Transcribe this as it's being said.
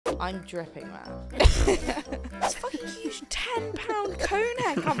I'm dripping, man. This fucking huge 10-pound cone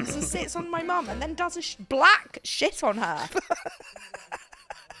head comes and sits on my mum and then does a black shit on her.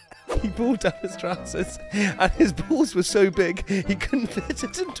 He pulled down his trousers and his balls were so big he couldn't fit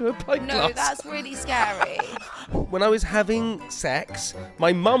it into a pint glass. No, that's really scary. When I was having sex,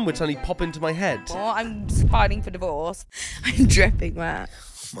 my mum would suddenly pop into my head. Oh, I'm fighting for divorce. I'm dripping, man.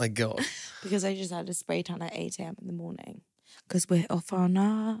 Oh my God. Because I just had a spray tan at 8 a.m. in the morning. Because we're off on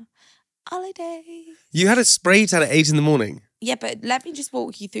our holiday. You had a spray tan at 8 in the morning? Yeah, but let me just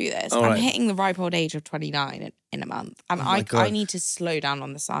walk you through this. All I'm right. hitting the ripe old age of 29 in a month. And I need to slow down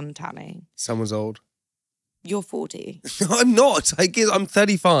on the sun tanning. Someone's old. You're 40. No, I'm not. I'm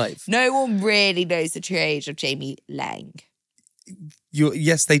 35. No one really knows the true age of Jamie Lang.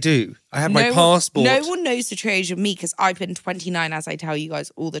 Yes, they do. I have my passport. No one knows the true age of me because I've been 29, as I tell you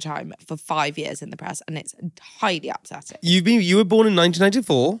guys all the time, for 5 years in the press. And it's highly upsetting. You were born in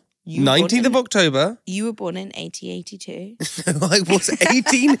 1994. 19th of October. You were born in 1882. I was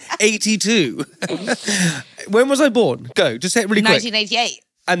 1882. When was I born? Go, just say it really quick. 1988.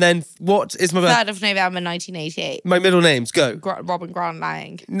 And then what is my birth? 3rd of November 1988. My middle names, go. Robin Grant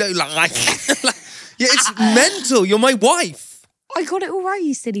Lang. No, like, yeah, it's mental. You're my wife. I got it all right,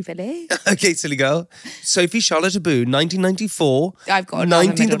 you silly Billy. Okay, silly girl. Sophie Charlotte Aboon, 1994. I've got another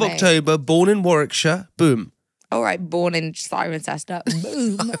 19th of middle name. October, born in Warwickshire. Boom. All right, born in Cirencester.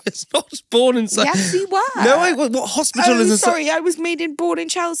 Boom. I was not born in... Yes, you were. No, what hospital is in... Sorry, I was born in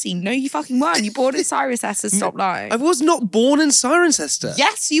Chelsea. No, you fucking weren't. You born in Cirencester. Stop lying. I was not born in Cirencester.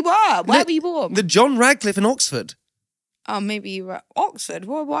 Yes, you were. Where were you born? The John Radcliffe in Oxford. Oh, maybe you were Oxford.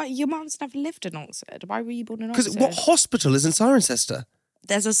 Well, why? Your mum's never lived in Oxford. Why were you born in Oxford? Because what hospital is in Cirencester?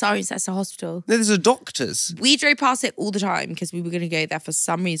 There's a Cirencester hospital. There's a doctor's. We drove past it all the time because we were going to go there for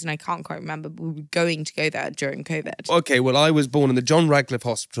some reason. I can't quite remember. But we were going to go there during COVID. Okay, well, I was born in the John Radcliffe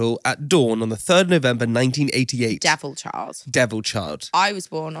Hospital at dawn on the 3rd November 1988. Devil child. Devil child. I was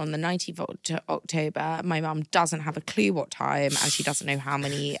born on the 19th of October. My mum doesn't have a clue what time and she doesn't know how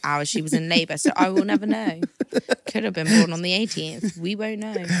many hours she was in labour, so I will never know. Could have been born on the 18th. We won't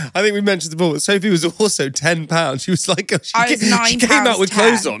know. I think we mentioned before, Sophie was also 10 pounds. She was like, she came out with 10.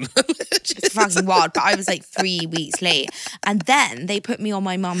 clothes on. It's fucking wild, but I was like 3 weeks late. And then they put me on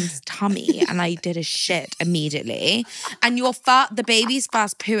my mum's tummy and I did a shit immediately. And the baby's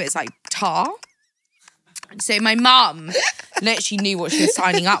first poo is like tar. So my mum literally knew what she was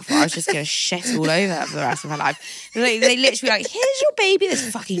signing up for. I was just going to shit all over her for the rest of her life. They literally were like, here's your baby,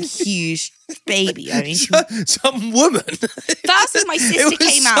 this fucking huge baby. I mean, some woman. Firstly, my sister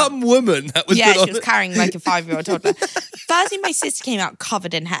came out. Some woman that was Yeah, put on she was carrying like a 5-year-old toddler. Firstly, my sister came out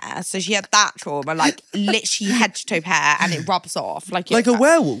covered in hair, so she had that trauma, like literally head to toe hair, and it rubs off like a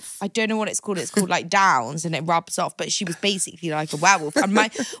werewolf. I don't know what it's called. It's called like Downs, and it rubs off. But she was basically like a werewolf. And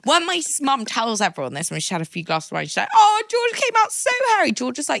when my mum tells everyone this, when she had a few glasses of wine, she's like, "Oh, George came out so hairy."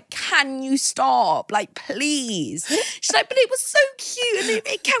 George is like, "Can you stop? Like, please." She's like, "But it was so cute, and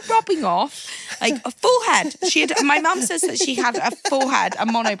it kept rubbing off." Like a full head. My mum says that she had a full head, a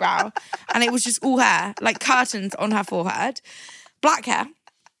monobrow, and it was just all hair, like curtains on her forehead, black hair.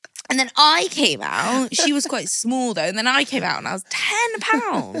 And then I came out. She was quite small though. And then I came out and I was 10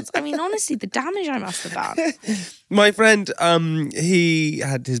 pounds. I mean, honestly, the damage I must have done. My friend, he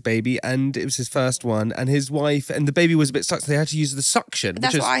had his baby and it was his first one, and his wife and the baby was a bit stuck, so they had to use the suction.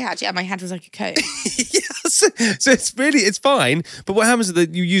 That's what I had. Yeah, my head was like a cone. Yes. So it's fine. But what happens is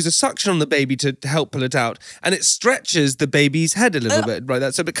that you use a suction on the baby to help pull it out, and it stretches the baby's head a little bit, right?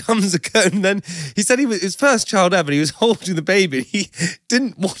 That so it becomes a cone. And then he said he was his first child ever. He was holding the baby. He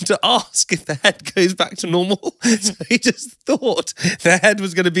didn't want to ask if the head goes back to normal, so he just thought the head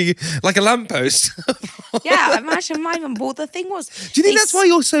was going to be like a lamppost. Yeah, imagine my mum. Well, the thing was, do you think that's why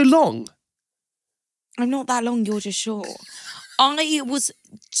you're so long? I'm not that long. You're just short. I was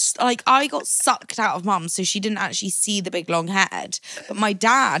like, I got sucked out of mum, so she didn't actually see the big long head. But my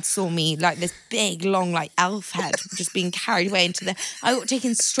dad saw me like this big long like elf head just being carried away into the. I got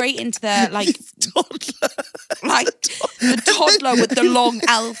taken straight into the like toddler, like the toddler with the long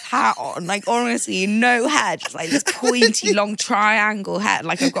elf hat on. Like honestly, no head, just like this pointy long triangle head,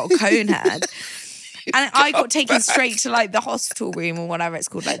 like I've got a cone head. And I got taken straight to like the hospital room or whatever it's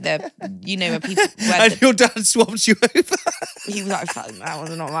called, like the, you know, where people... And your dad swapped you over. He was like, fuck, that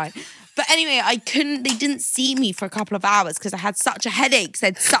was not right. But anyway, they didn't see me for a couple of hours because I had such a headache because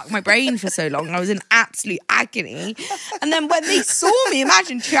they'd sucked my brain for so long. I was in absolute agony. And then when they saw me,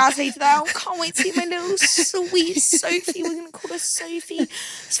 imagine 2 hours later, they're like, oh, can't wait to see my little sweet Sophie. We're going to call her Sophie.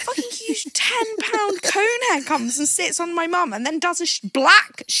 This fucking huge 10-pound conehead comes and sits on my mum and then does a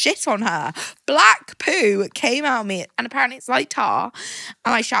black shit on her. Black poo came out of me and apparently it's like tar.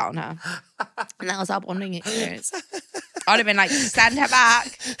 And I shout on her. And that was our bonding experience. I'd have been like, send her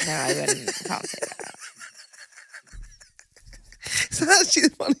back. No, I wouldn't. I can't say that. So that's actually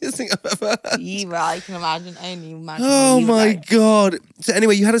the funniest thing I've ever heard. I can imagine. Only imagine. Oh my God. So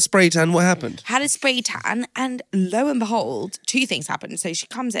anyway, you had a spray tan. What happened? Had a spray tan and lo and behold, 2 things happened. So she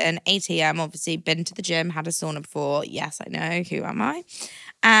comes in, 8 a.m, obviously been to the gym, had a sauna before. Yes, I know. Who am I?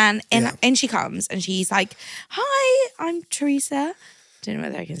 And in she comes and she's like, hi, I'm Teresa. Don't know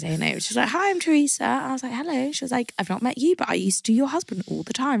whether I can say her name. She was like, hi, I'm Teresa. I was like, hello. She was like, I've not met you, but I used to do your husband all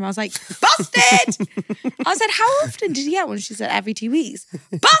the time. I was like, busted! I said, how often did you get one? She said, every 2 weeks.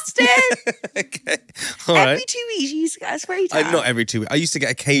 Busted! Okay. All every right. 2 weeks, you used to get a spray tan. Not every 2 weeks. I used to get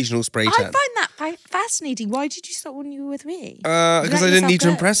occasional spray tan. I find that fascinating. Why did you stop when you were with me? Because I didn't need to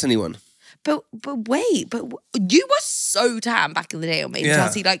impress anyone. But wait, you were so tan back in the day on me. Yeah.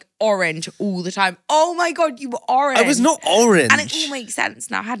 Chelsea, like orange all the time. Oh my God, you were orange. I was not orange. And it all makes sense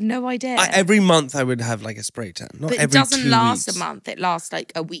now. I had no idea. Every month I would have like a spray tan. Not but every 2 weeks. It doesn't last a month. It lasts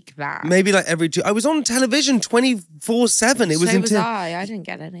like a week max. Maybe like every 2. I was on television 24/7. It was so was I didn't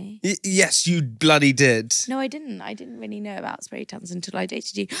get any. Yes, you bloody did. No, I didn't. I didn't really know about spray tans until I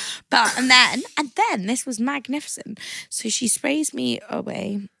dated you. But and then this was magnificent. So she sprays me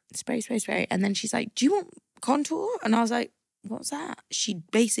away. Spray. And then she's like, do you want contour? And I was like, what's that? She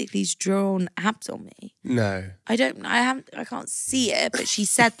basically's drawn abs on me. No. I can't see it, but she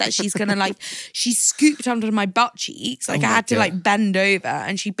said that she's gonna like, she scooped under my butt cheeks. Like I had to like bend over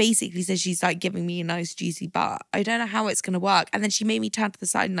and she basically said she's like giving me a nice juicy butt. I don't know how it's gonna work. And then she made me turn to the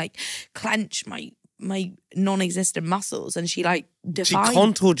side and like clench my non-existent muscles and she like defined. She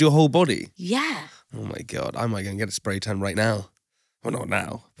contoured your whole body? Yeah. Oh my God, I might go and get a spray tan right now. Well, not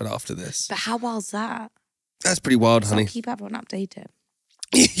now, but after this. But how wild's that? That's pretty wild, honey. Keep everyone updated.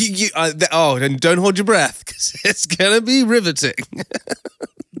 Then don't hold your breath because it's going to be riveting.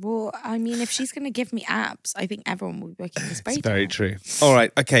 Well, I mean, if she's going to give me abs, I think everyone will be booking the spray tan. It's very true. All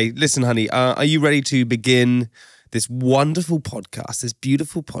right. Okay. Listen, honey, are you ready to begin this wonderful podcast, this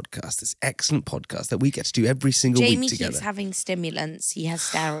beautiful podcast, this excellent podcast that we get to do every single week together? Jamie keeps having stimulants. He has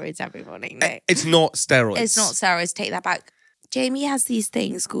steroids every morning. No. It's not steroids. It's not steroids. Take that back. Jamie has these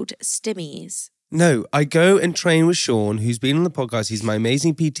things called stimmies. No, I go and train with Sean, who's been on the podcast. He's my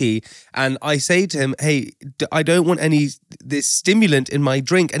amazing PT. And I say to him, hey, I don't want this stimulant in my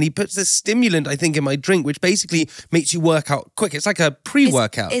drink. And he puts the stimulant, I think, in my drink, which basically makes you work out quick. It's like a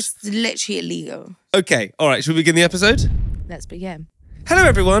pre-workout. It's literally illegal. Okay. All right. Should we begin the episode? Let's begin. Hello,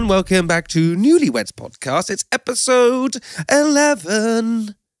 everyone. Welcome back to NewlyWeds podcast. It's episode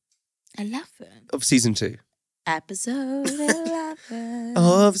 11. 11? Of season 2. Episode 11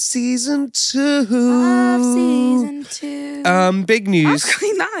 of season 2. Of season 2. Big news. That's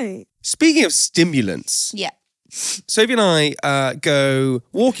quite nice. Speaking of stimulants. Yeah. Sophie and I go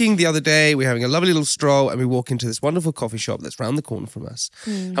walking the other day. We're having a lovely little stroll and we walk into this wonderful coffee shop that's round the corner from us.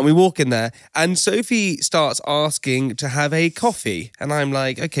 And we walk in there and Sophie starts asking to have a coffee. And I'm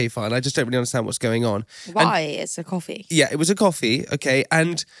like, okay, fine. I just don't really understand what's going on. Why? It's a coffee. Yeah, it was a coffee. Okay.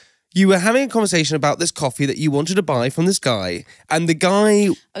 And you were having a conversation about this coffee that you wanted to buy from this guy. And the guy...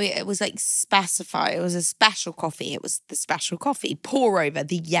 Oh, yeah, it was like specify. It was a special coffee. It was the special coffee. Pour over,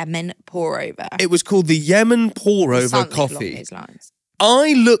 the Yemen pour over. It was called the Yemen pour over Something coffee. along those lines.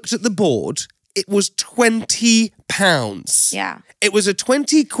 I looked at the board. It was £20. Yeah. It was a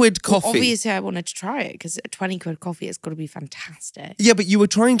 20 quid coffee. Well, obviously, I wanted to try it because a 20 quid coffee has got to be fantastic. Yeah, but you were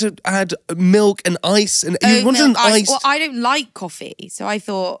trying to add milk and ice. And you wanted an ice. Well, I don't like coffee. So I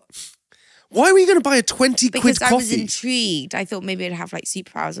thought... Why were you going to buy a 20 quid coffee? Because I was intrigued. I thought maybe it'd have like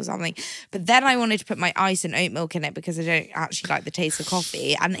superpowers or something. But then I wanted to put my ice and oat milk in it because I don't actually like the taste of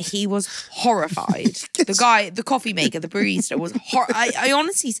coffee. And he was horrified. The guy, the coffee maker, the barista was I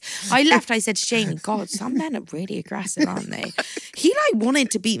honestly, I left. I said to Jamie, God, some men are really aggressive, aren't they? He like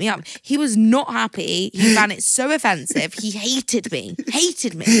wanted to beat me up. He was not happy. He found it so offensive. He hated me.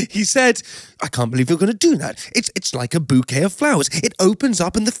 He said, I can't believe you're going to do that. It's like a bouquet of flowers. It opens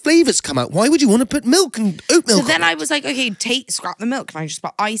up and the flavours come out. Why would you want to put milk and oat milk? So then I was like, okay, scrap the milk. Can I just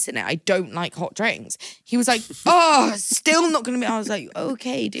put ice in it? I don't like hot drinks. He was like, oh, still not going to be. I was like,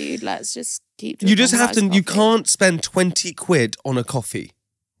 okay, dude, let's just keep drinking. You just have to, coffee. you can't spend 20 quid on a coffee.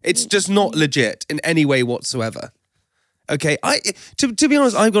 It's just not legit in any way whatsoever. Okay, to be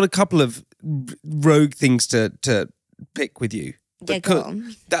honest, I've got a couple of rogue things to pick with you. Yeah, go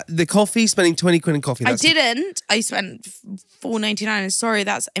on. The coffee, spending 20 quid in coffee. I didn't. I spent $4.99. And sorry,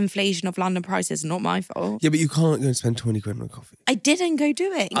 that's inflation of London prices, not my fault. Yeah, but you can't go and spend 20 quid on coffee. I didn't go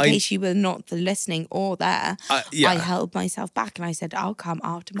do it in case you were not listening or there. Yeah. I held myself back and I said, I'll come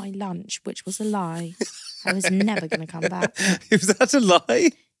after my lunch, which was a lie. I was never going to come back. Was that a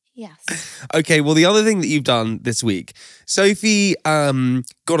lie? Yes. Okay, well, the other thing that you've done this week, Sophie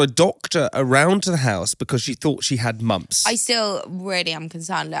got a doctor around to the house because she thought she had mumps. I still really am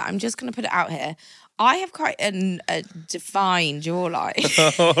concerned. Look, I'm just going to put it out here. I have quite a defined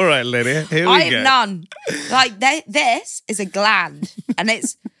jawline. All right, Lydia, here we go. I have none. Like, this is a gland. And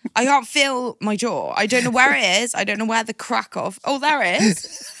I can't feel my jaw. I don't know where it is. I don't know where the crack of... Oh, there it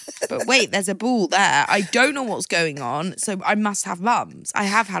is. But wait, there's a ball there. I don't know what's going on, so I must have mumps. I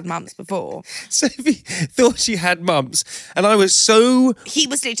have had mumps before. Sophie thought she had mumps, and I was so... He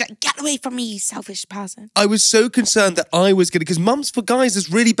was literally like, get away from me, you selfish person. I was so concerned that I was going to... Because mumps for guys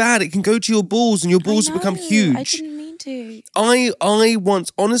is really bad. It can go to your balls, and your balls will become huge. I didn't mean to. I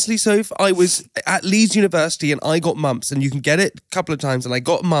once, honestly, Soph, I was at Leeds University, and I got mumps, and you can get it a couple of times, and I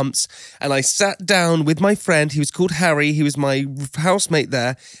got mumps, and I sat down with my friend. He was called Harry. He was my housemate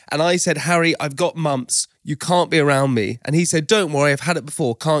there. And I said, Harry, I've got mumps. You can't be around me. And he said, don't worry, I've had it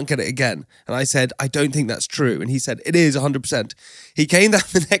before. Can't get it again. And I said, I don't think that's true. And he said, it is 100%. He came down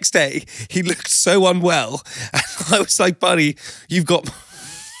the next day. He looked so unwell. And I was like, buddy, you've got...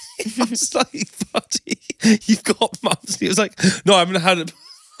 I was like, buddy, you've got mumps. He was like, no, I haven't had it.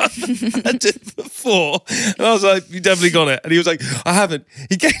 I've had it before. And I was like, you definitely got it. And he was like, I haven't.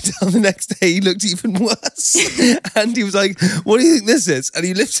 He came down the next day, he looked even worse. And he was like, what do you think this is? And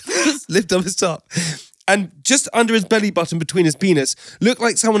he lifted up his top. And just under his belly button, between his penis, looked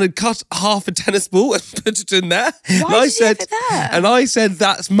like someone had cut half a tennis ball and put it in there. Why did you have it there? And I said,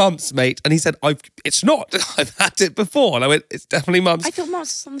 that's mumps, mate. And he said, it's not. I've had it before. And I went, it's definitely mumps. I thought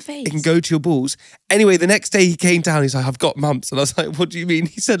mumps was on the face. It can go to your balls. Anyway, the next day he came down. He's like, I've got mumps. And I was like, what do you mean?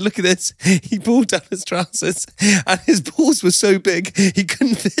 He said, look at this. He pulled down his trousers and his balls were so big, he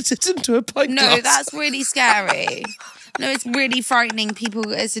couldn't fit it into a pint glass. No, that's really scary. No, it's really frightening.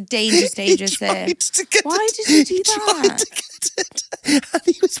 People, it's a dangerous thing. Why did you do that? He tried to get it, and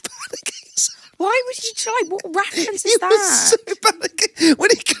he was panicking. Why would he try? What reference is He that? was so panicking when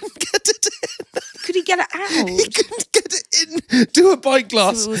he couldn't get it in. Could he get it out? He couldn't get it into a pint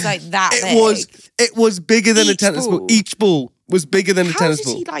glass. So it was like that big. It was bigger than a tennis ball. Each ball was bigger than a tennis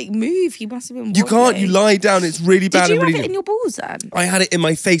ball. How did he like move? He must have been. You can't. You lie down. It's really bad. Did you have it in your balls then? I had it in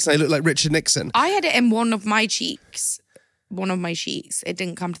my face, and I looked like Richard Nixon. I had it in one of my cheeks. One of my cheeks. It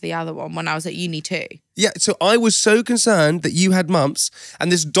didn't come to the other one when I was at uni too. Yeah, so I was so concerned that you had mumps, and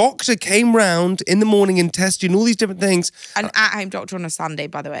this doctor came round in the morning and tested you and all these different things. An at-home doctor on a Sunday,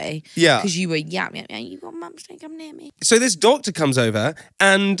 by the way. Yeah. Because you were, yeah, you got mumps, don't come near me. So this doctor comes over,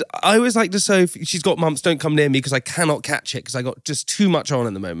 and I was like to Sophie, she's got mumps, don't come near me because I cannot catch it because I got just too much on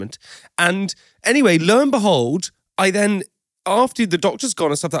at the moment. And anyway, lo and behold, I then... After the doctor's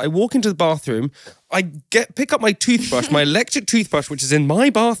gone and stuff, that I walk into the bathroom, I pick up my toothbrush, my electric toothbrush, which is in my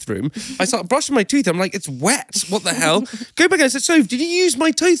bathroom. I start brushing my teeth. I'm like, it's wet. What the hell? Go back and I said, Sophie, did you use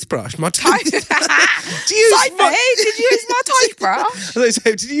my toothbrush? Did you use my toothbrush? I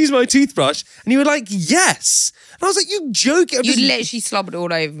said, did you use my toothbrush? And you were like, yes. And I was like, you joking? You literally slobbered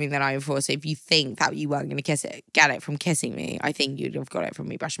all over me the night before. So if you think that you weren't going to get it from kissing me, I think you'd have got it from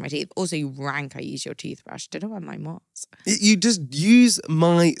me brushing my teeth. Also, you rank. I use your toothbrush. Don't know where mine was. You just use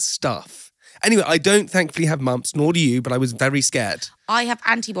my stuff. Anyway, I don't thankfully have mumps, nor do you, but I was very scared. I have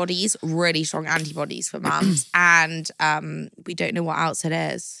antibodies, really strong antibodies for mumps, and we don't know what else it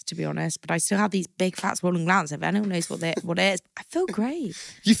is, to be honest. But I still have these big fat swollen glands. If anyone knows what it is, I feel great.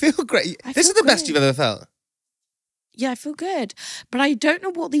 You feel great. This is the best you've ever felt. Yeah, I feel good. But I don't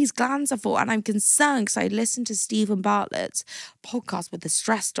know what these glands are for. And I'm concerned because I listened to Stephen Bartlett's podcast with the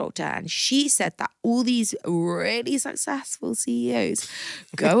stress doctor. And she said that all these really successful CEOs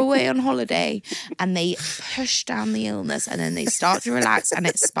go away on holiday and they push down the illness and then they start to relax and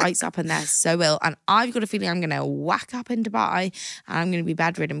it spikes up and they're so ill. And I've got a feeling I'm going to whack up in Dubai and I'm going to be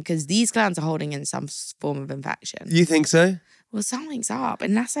bedridden because these glands are holding in some form of infection. You think so? Well, something's up,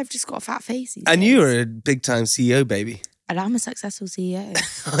 unless I've just got a fat face. And you are a big-time CEO, baby. And I'm a successful CEO.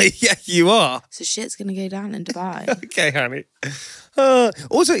 Yeah, you are. So shit's going to go down in Dubai. Okay, honey.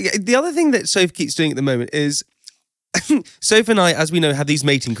 Also, the other thing that Soph keeps doing at the moment is... Soph and I, as we know, have these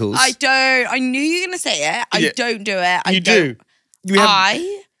mating calls. I don't. I knew you were going to say it. I don't do it. You do.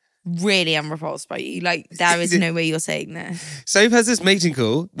 I really am repulsed by you. Like, there is no way you're saying this. Soph has this mating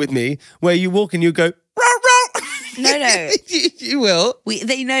call with me where you walk and you go... Row, row. No. You will.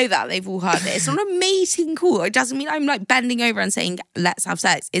 They know that. They've all heard it. It's not a mating call. It doesn't mean I'm like bending over and saying, let's have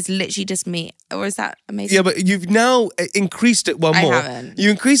sex. It's literally just me. Or is that amazing? Yeah, but you've now increased it one more. I haven't. You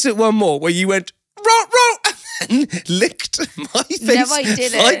increased it one more where you went, row, and licked my face No, I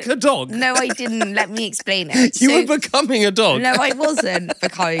didn't. like a dog. No, I didn't. Let me explain it. You were becoming a dog. No, I wasn't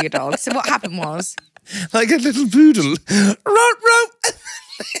becoming a dog. So what happened was... Like a little poodle. Row.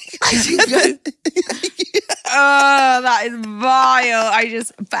 Oh, that is vile.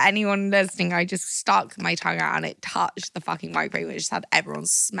 For anyone listening, I just stuck my tongue out and it touched the fucking microphone, which just had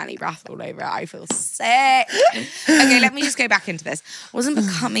everyone's smelly breath all over it. I feel sick. Okay, let me just go back into this. I wasn't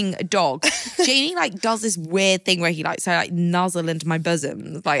becoming a dog. Jamie like does this weird thing where he like nuzzle into my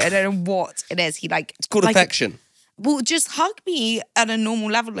bosom. Like I don't know what it is. He like it's called affection. Well, just hug me at a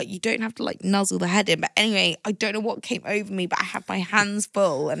normal level. Like, you don't have to, like, nuzzle the head in. But anyway, I don't know what came over me, but I had my hands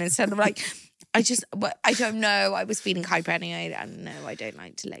full. And instead of, like, I don't know. I was feeling hyper anyway. And no, I don't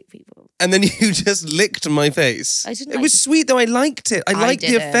like to lick people. And then you just licked my face. I didn't. It was sweet, though. I liked it. I liked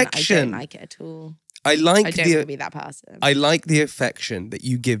the affection. I don't like it at all. I don't want to be that person. I like the affection that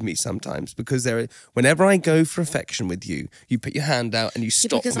you give me sometimes because whenever I go for affection with you, you put your hand out and you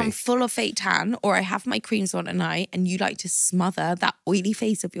stop because me. I'm full of fake tan or I have my creams on at night and you like to smother that oily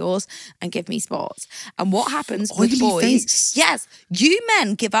face of yours and give me spots. And what happens with boys? Face. Yes, you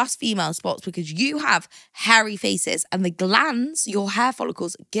men give us female spots because you have hairy faces and the glands, your hair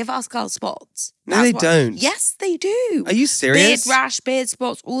follicles, give us girl spots. No, they don't. Yes, they do. Are you serious? Beard rash, beard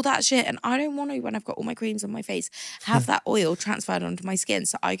spots, all that shit. And I don't want to, when I've got all my creams on my face, have that oil transferred onto my skin.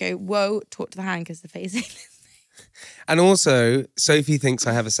 So I go, whoa, talk to the hand because the face ain't listening. And also, Sophie thinks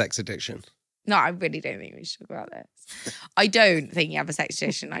I have a sex addiction. No, I really don't think we should talk about this. I don't think you have a sex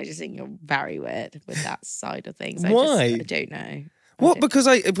addiction. I just think you're very weird with that side of things. Why? I don't know. What? Because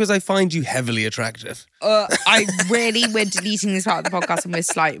I find you heavily attractive. We're deleting this part of the podcast and we're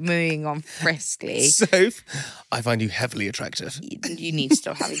like moving on friskly. Soph, I find you heavily attractive. You need to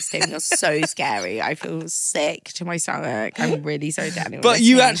stop having steam. You're so scary. I feel sick to my stomach. I'm really sorry to anyone. But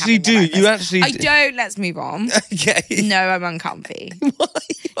you actually do. I don't. Let's move on. Okay. No, I'm uncomfy. Why?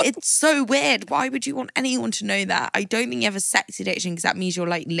 It's so weird. Why would you want anyone to know that? I don't think you have a sex addiction because that means you're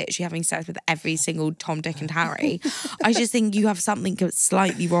like literally having sex with every single Tom, Dick and Harry. I just think you have something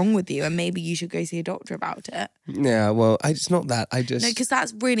slightly wrong with you and maybe you should go see a doctor about it. Yeah, well, it's not that. No, because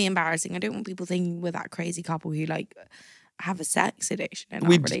that's really embarrassing. I don't want people thinking we're that crazy couple who like have a sex addiction in our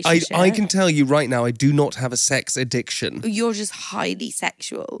relationship. I can tell you right now, I do not have a sex addiction. You're just highly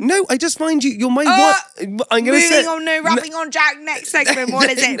sexual. No, I just find you're my what? I'm going to say. Wrapping on Jack. Next segment. What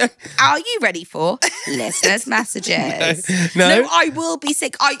is it? No. Are you ready for listeners' messages? No, I will be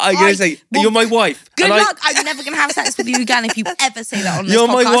sick. I'm going to say, you're my wife. Good luck. I'm never going to have sex with you again if you ever say that on this podcast. You're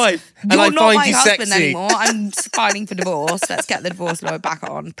my wife. And you're I not find my you husband sexy. anymore. I'm filing for divorce. Let's get the divorce lawyer back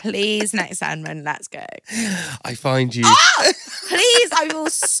on. Please, next segment. Let's go. I find you. Please, I feel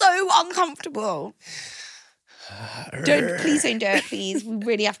so uncomfortable. Please don't do it, please. We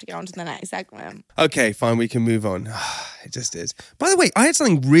really have to go on to the next segment. Okay, fine, we can move on. It just is. By the way, I had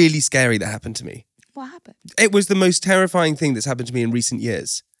something really scary that happened to me. What happened? It was the most terrifying thing that's happened to me in recent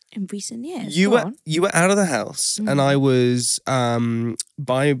years. In recent years? You were out of the house and I was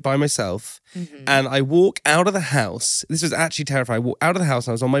by myself and I walk out of the house. This was actually terrifying. I walked out of the house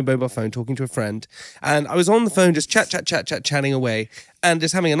and I was on my mobile phone talking to a friend and I was on the phone just chatting away and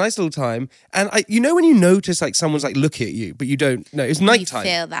just having a nice little time. And when you notice like someone's like looking at you, but you don't know, it's nighttime.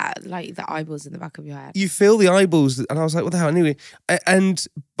 You feel that, like the eyeballs in the back of your head. You feel the eyeballs and I was like, what the hell? Anyway, and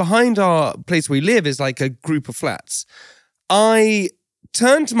behind our place where we live is like a group of flats. I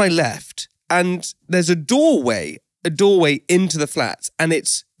turn to my left and there's a doorway into the flats and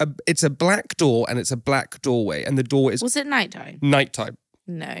it's a black door and it's a black doorway and the door is... Was it nighttime? Nighttime.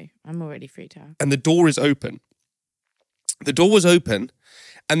 No, I'm already freaked out. And the door is open. The door was open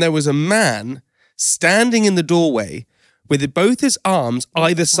and there was a man standing in the doorway with both his arms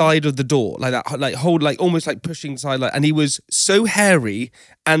either side of the door, like that, like almost like pushing side, like, and he was so hairy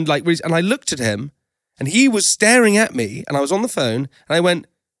and and I looked at him and he was staring at me and I was on the phone and I went,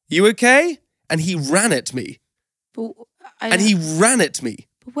 "You okay?" And he ran at me. But he ran at me.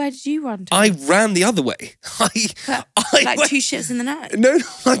 But where did you run to? I ran the other way. Like two shits in the night? No,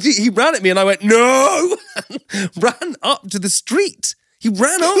 he ran at me and I went, "No!" Ran up to the street. He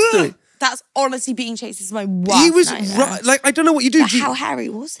ran after me. That's honestly being chased. This is my worst He was nightmare. like, I don't know what you do. How hairy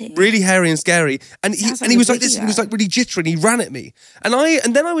was he? Really hairy and scary. And he was like this. He was like really jittery and he ran at me. And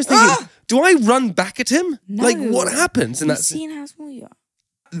then I was thinking, do I run back at him? No. Like what happens? And You've seen how small you are.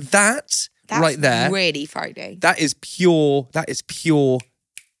 That's right there. Really frightening. That is pure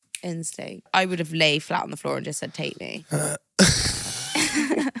Instinct. I would have lay flat on the floor and just said, take me.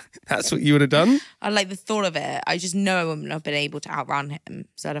 That's what you would have done? I like the thought of it. I just know I wouldn't have been able to outrun him.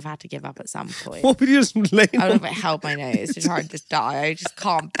 So I'd have had to give up at some point. What would you just lay I would have held my nose to try and just die. I just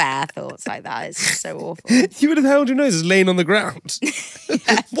can't bear thoughts like that. It's just so awful. You would have held your nose as laying on the ground.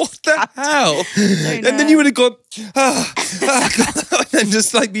 What the hell? And know. then you would have gone, and then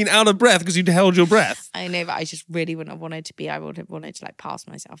just like been out of breath because you'd held your breath. I know, but I just really wouldn't have wanted to be. I would have wanted to like pass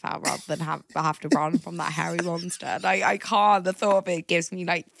myself out rather than have to run from that hairy monster. Like I can't. The thought of it gives me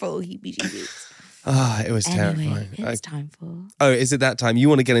like full heebie-jeebies. It was terrifying. It's time for... Oh, is it that time? You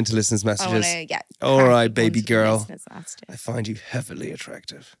want to get into listeners' messages? I want to get... All right, baby girl. Listeners' messages. I find you heavily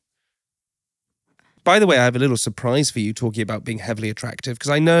attractive. By the way, I have a little surprise for you talking about being heavily attractive because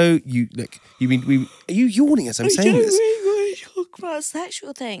I know you... Look, are you yawning as I'm saying this? I don't really talk about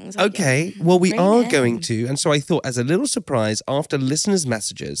sexual things. Okay, well, we are going to. And so I thought as a little surprise, after listeners'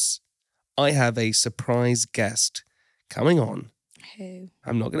 messages, I have a surprise guest coming on. Who?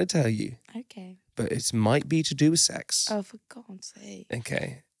 I'm not going to tell you. Okay. But it might be to do with sex. Oh, for God's sake.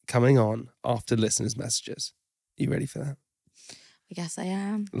 Okay. Coming on after listeners' messages. You ready for that? I guess I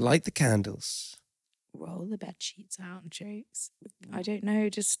am. Light the candles. Roll the bed sheets out and jokes. I don't know.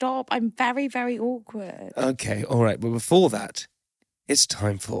 Just stop. I'm very, very awkward. Okay. All right. But before that, it's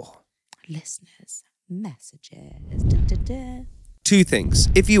time for... Listeners' messages. Da, da, da. Two things.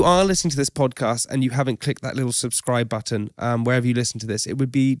 If you are listening to this podcast and you haven't clicked that little subscribe button, wherever you listen to this, it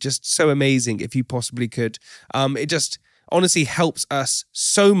would be just so amazing if you possibly could. It just honestly helps us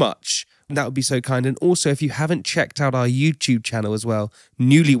so much. That would be so kind. And also, if you haven't checked out our YouTube channel as well,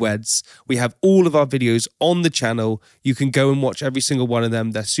 NewlyWeds, we have all of our videos on the channel. You can go and watch every single one of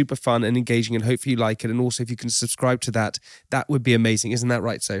them. They're super fun and engaging and hopefully you like it. And also, if you can subscribe to that, that would be amazing. Isn't that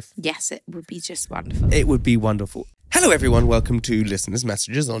right, Soph? Yes, it would be just wonderful. It would be wonderful. Hello, everyone. Welcome to Listeners'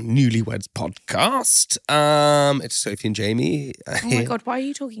 Messages on NewlyWeds podcast. It's Sophie and Jamie. Oh my God, why are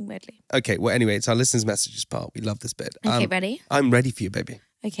you talking weirdly? Okay, well, anyway, it's our Listeners' Messages part. We love this bit. Okay, ready? I'm ready for you, baby.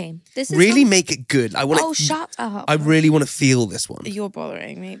 Okay. This is really make it good. I want. Oh, shut up. I really want to feel this one. You're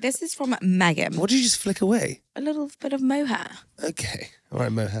bothering me. This is from Megan. What did you just flick away? A little bit of mohair. Okay. All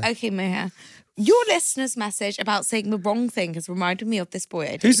right, mohair. Okay, mohair. Your listener's message about saying the wrong thing has reminded me of this boy I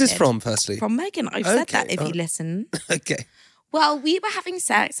dated. Who's this from, firstly? From Megan. I've said that if you listen. Okay. Well, we were having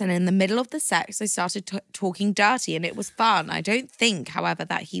sex and in the middle of the sex, I started talking dirty and it was fun. I don't think, however,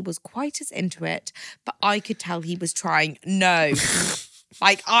 that he was quite as into it, but I could tell he was trying. No.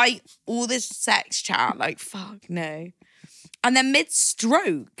 All this sex chat, like, fuck, no. And then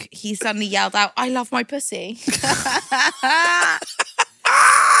mid-stroke, he suddenly yelled out, I love my pussy.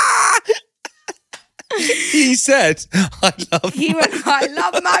 He said, I love He went, I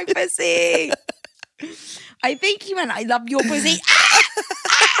love my pussy. I think he meant, I love your pussy.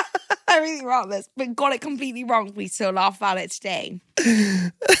 Everything wrong with this, but got it completely wrong. We still laugh about it today.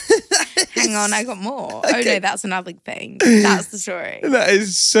 Hang on, I got more. Okay. Oh no, that's another thing. That's the story. That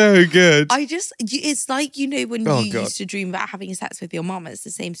is so good. It's like, you know, when you used to dream about having sex with your mom, it's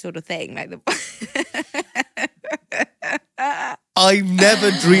the same sort of thing. Like I've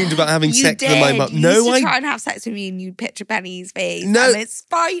never dreamed about having sex with my mum. You used to try and have sex with me and you'd picture Penny's face. No. And it's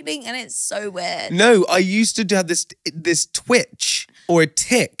frightening and it's so weird. No, I used to have this twitch or a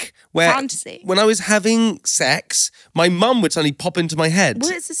tick where fantasy. When I was having sex, my mum would suddenly pop into my head.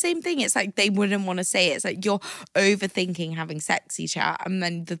 Well, it's the same thing. It's like they wouldn't want to say it. It's like you're overthinking having sexy chat and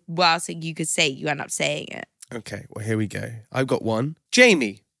then the worst thing you could say, you end up saying it. Okay, well, here we go. I've got one.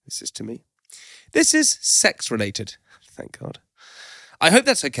 Jamie, this is to me. This is sex related. Thank God. I hope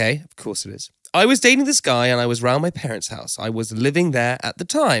that's okay. Of course it is. I was dating this guy and I was round my parents' house. I was living there at the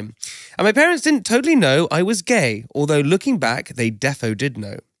time. And my parents didn't totally know I was gay, although looking back, they defo did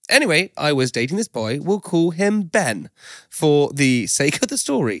know. Anyway, I was dating this boy. We'll call him Ben for the sake of the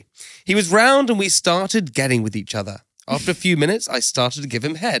story. He was round and we started getting with each other. After a few minutes, I started to give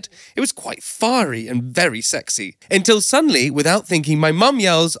him head. It was quite fiery and very sexy. Until suddenly, without thinking, my mum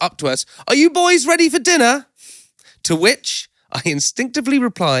yells up to us, "Are you boys ready for dinner?" To which I instinctively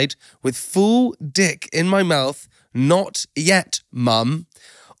replied with full dick in my mouth, "Not yet, mum."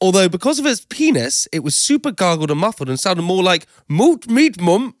 Although because of his penis, it was super gargled and muffled and sounded more like "moot meat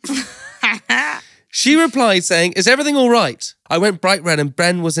mum." She replied saying, "Is everything all right?" I went bright red and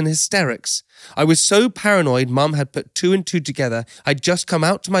Ben was in hysterics. I was so paranoid mum had put two and two together, I'd just come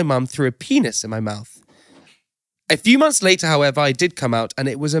out to my mum through a penis in my mouth. A few months later, however, I did come out and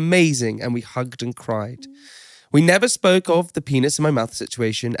it was amazing and we hugged and cried. We never spoke of the penis in my mouth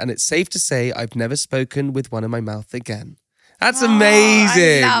situation and it's safe to say I've never spoken with one in my mouth again. That's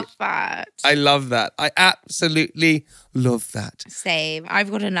amazing. I love that. I love that. I absolutely love that. Same.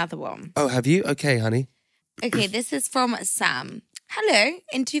 I've got another one. Oh, have you? Okay, honey. Okay, this is from Sam. Hello.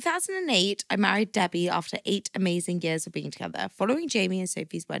 In 2008, I married Debbie after 8 amazing years of being together. Following Jamie and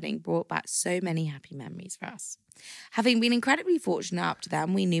Sophie's wedding brought back so many happy memories for us. Having been incredibly fortunate up to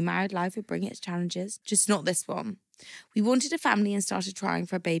then, we knew married life would bring its challenges, just not this one. We wanted a family and started trying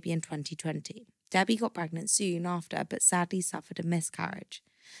for a baby in 2020. Debbie got pregnant soon after, but sadly suffered a miscarriage.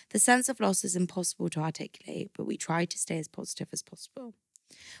 The sense of loss is impossible to articulate, but we tried to stay as positive as possible.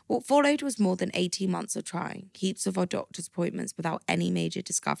 What followed was more than 18 months of trying, heaps of our doctor's appointments without any major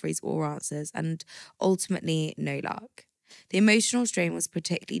discoveries or answers, and ultimately no luck. The emotional strain was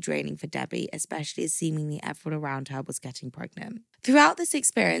particularly draining for Debbie, especially as seemingly everyone around her was getting pregnant. Throughout this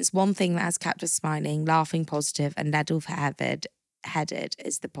experience, one thing that has kept us smiling, laughing positive, and level-headed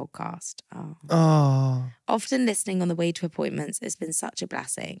is the podcast. Oh. Often listening on the way to appointments has been such a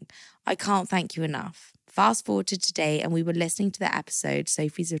blessing. I can't thank you enough. Fast forward to today, and we were listening to the episode,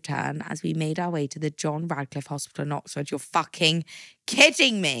 Sophie's Return, as we made our way to the John Radcliffe Hospital in Oxford. You're fucking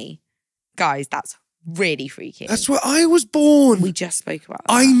kidding me. Guys, that's really freaky. That's where I was born. We just spoke about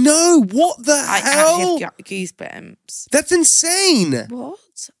that. I know. What the hell? I actually have goosebumps. That's insane. What?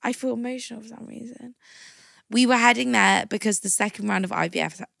 I feel emotional for some reason. We were heading there because the second round of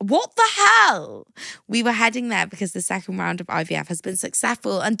IVF... What the hell? We were heading there because the second round of IVF has been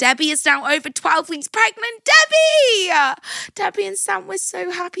successful and Debbie is now over 12 weeks pregnant. Debbie! Debbie and Sam, we're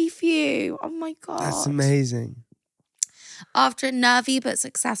so happy for you. Oh my God. That's amazing. After a nervy but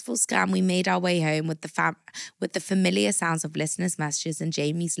successful scan, we made our way home with the familiar sounds of listeners' messages and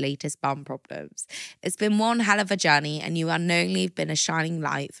Jamie's latest bum problems. It's been one hell of a journey, and you unknowingly have been a shining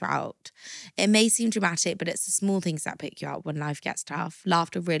light throughout. It may seem dramatic, but it's the small things that pick you up when life gets tough.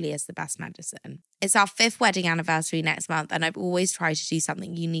 Laughter really is the best medicine. It's our 5th wedding anniversary next month, and I've always tried to do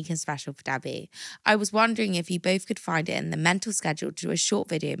something unique and special for Debbie. I was wondering if you both could find it in the mental schedule to do a short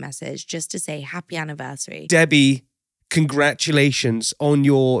video message just to say happy anniversary. Debbie, congratulations on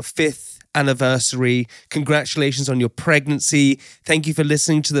your 5th anniversary. Congratulations on your pregnancy. Thank you for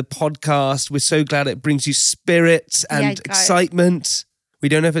listening to the podcast. We're so glad it brings you spirits and excitement. We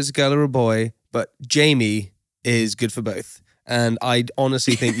don't know if it's a girl or a boy, but Jamie is good for both. And I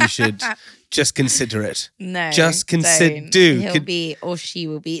honestly think you should just consider it. No, just consider. He'll be or she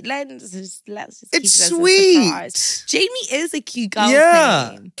will be. Let's just keep it's it as sweet. a surprise. Jamie is a cute girl's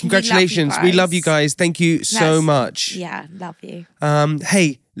name. Congratulations. We love you guys. Thank you so much. Yeah, love you.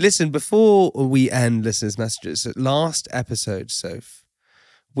 Hey, listen, before we end listeners' messages, last episode, Soph,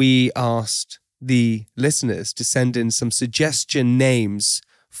 we asked the listeners to send in some suggestion names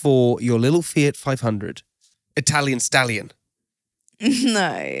for your little Fiat 500 Italian stallion.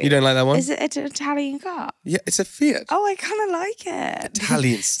 No. You don't like that one? Is it an Italian car? Yeah, it's a Fiat. Oh, I kind of like it.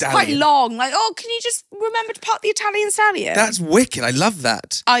 Italian stallion. Quite long. Like, oh, can you just remember to park the Italian stallion? That's wicked. I love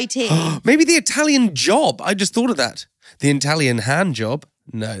that. IT. Maybe the Italian job. I just thought of that. The Italian hand job.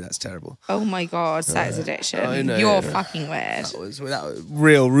 No, that's terrible. Oh my God, Sex Addiction. I know. You're fucking weird. That was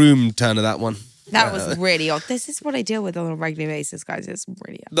real room turner, that one. That was really odd. This is what I deal with on a regular basis, guys. It's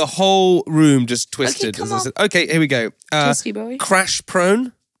really odd. The whole room just twisted. Okay, as I said. Okay, here we go. Twisty boy. Crash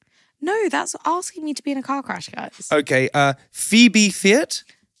prone. No, that's asking me to be in a car crash, guys. Okay, Phoebe Fiat.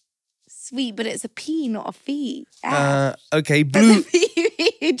 Sweet, but it's a P, not a fee. Okay, blue.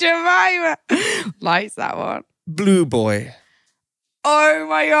 Jemima likes that one. Blue boy. Oh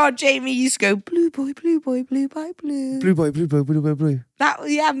my God, Jamie used to go blue boy, blue boy, blue boy, blue. Blue boy, blue boy, blue boy, blue.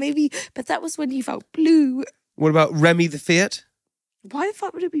 Yeah, maybe, but that was when you felt blue. What about Remy the Fiat? Why the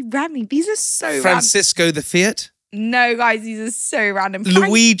fuck would it be Remy? These are so random. Francisco the Fiat? No, guys, these are so random.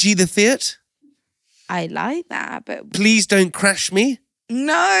 Luigi the Fiat? I like that, but... Please don't crash me?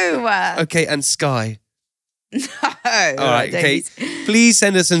 No. Okay, and Sky. No. All right, okay. Please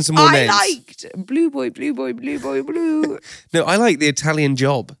send us in some more names. I liked blue boy, blue boy, blue boy, blue. No, I like the Italian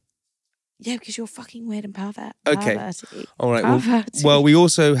job. Yeah, because you're fucking weird and pervert. Okay. Perverty. All right. Well, we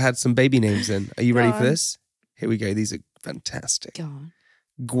also had some baby names in. Are you ready for this? Here we go. These are fantastic. Go on.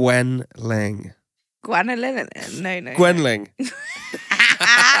 Gwen Lang. Gwenolyn. No. Gwen Lang.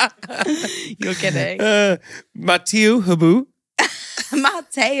 You're kidding. Matteo Habu.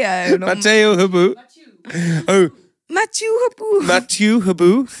 Matteo. Matteo Habu. Oh. Matthew Habu. Matthew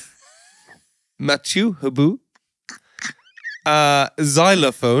Habu. Matthew Habu.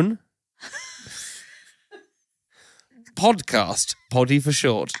 Xylophone. Podcast. Poddy for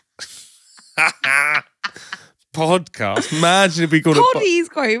short. Podcast. Imagine if we called it Poddy's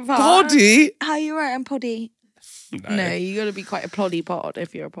quite fun. Poddy? How you writing Poddy? No, you got to be quite a ploddy pod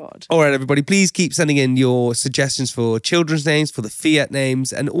if you're a pod. All right, everybody, please keep sending in your suggestions for children's names, for the Fiat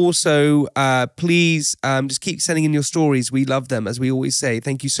names, and also please just keep sending in your stories. We love them, as we always say.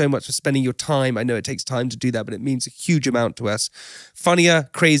 Thank you so much for spending your time. I know it takes time to do that, but it means a huge amount to us. Funnier,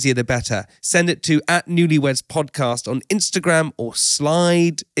 crazier, the better. Send it to @NewlyWeds Podcast on Instagram or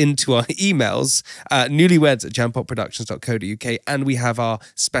slide into our emails, newlyweds@jampotproductions.co.uk, and we have our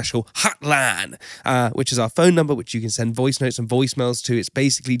special hotline, which is our phone number, which you can send voice notes and voicemails to. It's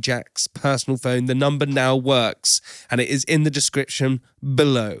basically Jack's personal phone. The number now works, and it is in the description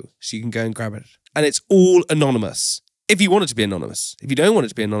below, so you can go and grab it. And it's all anonymous. If you want it to be anonymous. If you don't want it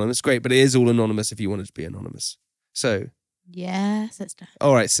to be anonymous, great, but it is all anonymous if you want it to be anonymous. So... yeah, sister.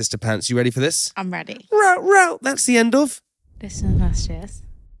 All right, Sister Pants, you ready for this? I'm ready. Row. That's the end of... Listen, that's just...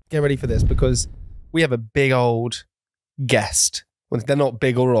 Get ready for this, because we have a big old guest. Well, they're not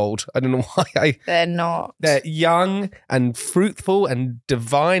big or old. I don't know why. They're not. They're young and fruitful and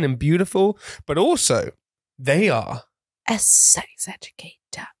divine and beautiful, but also they are... a sex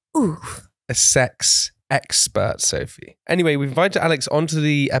educator. Ooh. a sex expert, Sophie. Anyway, we've invited Alix onto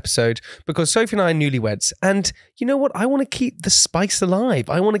the episode because Sophie and I are newlyweds. And you know what? I want to keep the spice alive.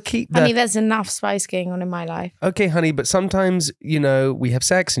 I want to keep the... Honey, there's enough spice going on in my life. Okay, honey, but sometimes, you know, we have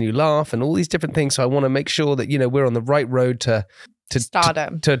sex and you laugh and all these different things. So I want to make sure that, you know, we're on the right road to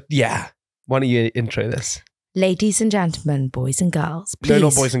stardom. Yeah. Why don't you intro this? Ladies and gentlemen, boys and girls, please. No,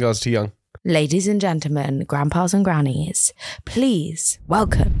 not boys and girls, too young. Ladies and gentlemen, grandpas and grannies, please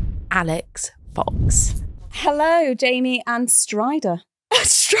welcome Alix Fox. Hello, Jamie and Strider.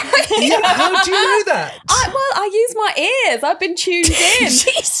 Strider? Yeah, how do you know that? I use my ears. I've been tuned in.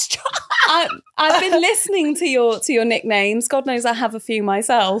 I've been listening to your nicknames. God knows I have a few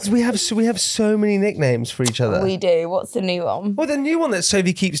myself. We have so many nicknames for each other. We do. What's the new one? Well, the new one that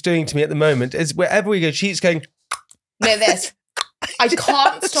Sophie keeps doing to me at the moment is wherever we go, she keeps going... No, this. I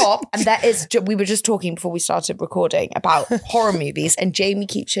can't stop. And that is, we were just talking before we started recording about horror movies, and Jamie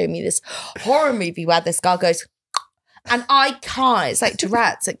keeps showing me this horror movie where this girl goes, and I can't. It's like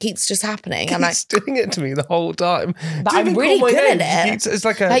Tourette's. It keeps just happening. I'm like, He's doing it to me the whole time. But I'm really good at it. It's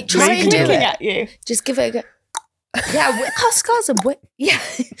like a... Like, try and do Looking it. at you. Just give it a go. Yeah, yeah,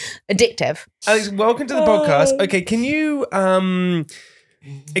 addictive. Alex, welcome to the podcast. Okay, can you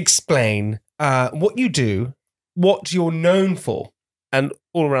explain what you do, what you're known for, and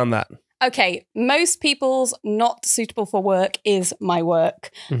all around that? Okay, most people's not suitable for work is my work.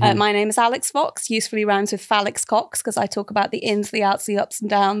 My name is Alix Fox, usefully rhymes with Phallix Cox, because I talk about the ins, the outs, the ups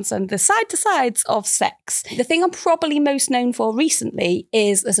and downs, and the side-to-sides of sex. The thing I'm probably most known for recently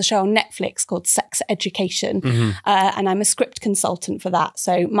is there's a show on Netflix called Sex Education, and I'm a script consultant for that.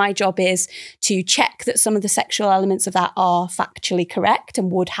 So my job is to check that some of the sexual elements of that are factually correct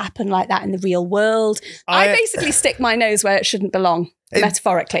and would happen like that in the real world. I basically stick my nose where it shouldn't belong.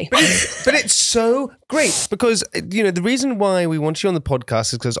 Metaphorically. But it's so great because, you know, the reason why we want you on the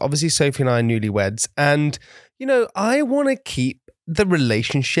podcast is because obviously Sophie and I are newlyweds, and, you know, I want to keep the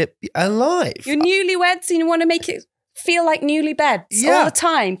relationship alive. You're newlyweds and you want to make it feel like newly beds all the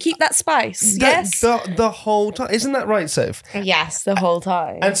time. Keep that spice. Yes. The whole time. Isn't that right, Soph? Yes, the whole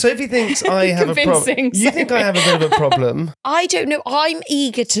time. And Sophie thinks I have a problem. You think I have a bit of a problem? I don't know. I'm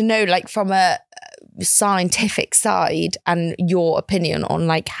eager to know, like, from a scientific side and your opinion on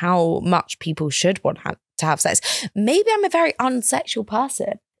like how much people should want to have sex. Maybe I'm a very unsexual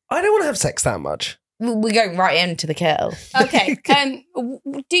person. I don't want to have sex that much. We're going right into the kill. Okay.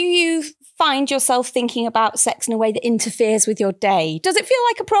 Do you find yourself thinking about sex in a way that interferes with your day? Does it feel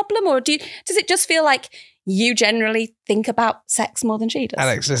like a problem, or does it just feel like you generally think about sex more than she does?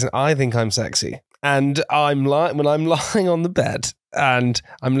 Alix, listen, I think I'm sexy. And when I'm lying on the bed and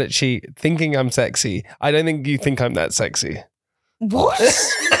I'm literally thinking I'm sexy, I don't think you think I'm that sexy. What?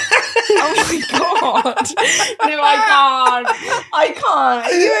 Oh my God. No, I can't.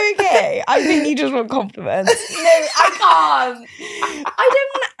 Are you okay? I think you just want compliments. No, I can't. I don't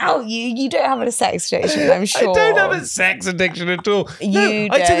want to out you. You don't have a sex addiction, I'm sure. I don't have a sex addiction at all.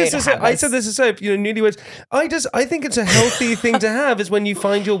 I said this to Soap, you know, newlyweds. I think it's a healthy thing to have is when you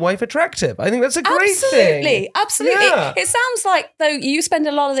find your wife attractive. I think that's a great thing. Absolutely. Yeah. It sounds like, though, you spend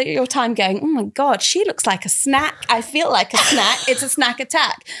a lot of your time going, oh my God, she looks like a snack. I feel like a snack. It's a snack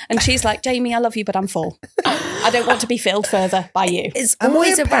attack. And she's like, Jamie, I love you, but I'm full. I don't want to be filled further by you. It's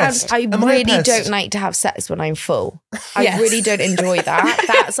always around. I really don't like to have sex when I'm full. I really don't enjoy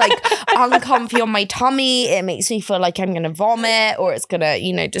that. gets like uncomfy on my tummy. It makes me feel like I'm going to vomit or it's going to,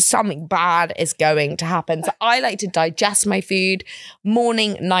 you know, just something bad is going to happen. So I like to digest my food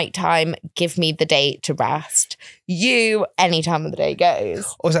morning, nighttime, give me the day to rest. You, any time of the day goes.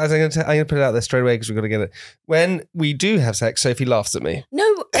 Also, I'm going to put it out there straight away because we've got to get it. When we do have sex, Sophie laughs at me.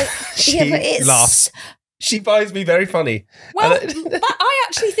 No, She yeah, but it's... laughs. She finds me very funny. Well, I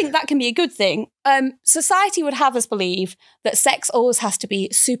actually think that can be a good thing. Society would have us believe that sex always has to be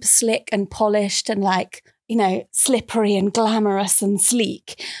super slick and polished and like, you know, slippery and glamorous and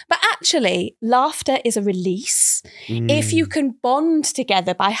sleek. But actually, laughter is a release. If you can bond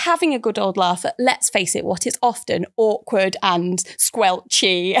together by having a good old laugh at, let's face it, what is often awkward and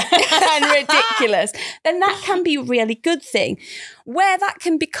squelchy and ridiculous, then that can be a really good thing. Where that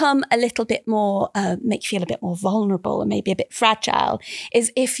can become a little bit more, make you feel a bit more vulnerable and maybe a bit fragile,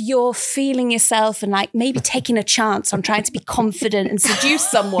 is if you're feeling yourself and like maybe taking a chance on trying to be confident and seduce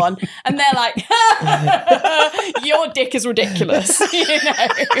someone, and they're like, your dick is ridiculous. You know?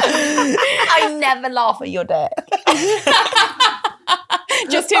 I never laugh at your dick.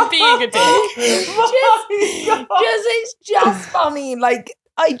 Just him being a dick. It's just funny. Like,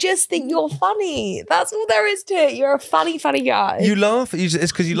 I just think you're funny. That's all there is to it. You're a funny, funny guy. You laugh.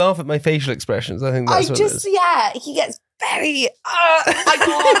 It's because you laugh at my facial expressions. I think that's what it is. Yeah, he gets very.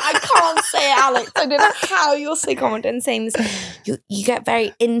 I can't say it, Alex. I don't know how you're so confident in saying this. You get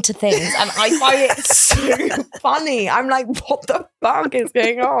very into things, and I find it so funny. I'm like, what the fuck is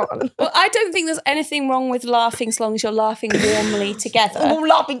going on? Well, I don't think there's anything wrong with laughing as long as you're laughing warmly together. I'm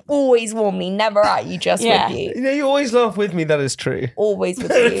laughing always warmly, never at you, just with you. You know, you always laugh with me. That is true. Always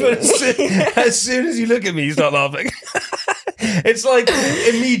with you. As soon as you look at me, you start laughing. It's like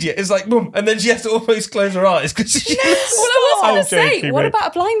immediate. It's like boom, and then she has to almost close her eyes because she. Well, I was going to say, what about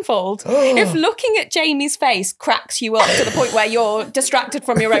a blindfold? If looking at Jamie's face cracks you up to the point where you're distracted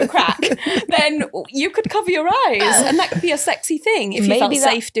from your own crack, then you could cover your eyes, and that could be a sexy thing if you felt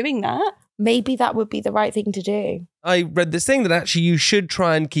safe doing that. Maybe that would be the right thing to do. I read this thing that actually you should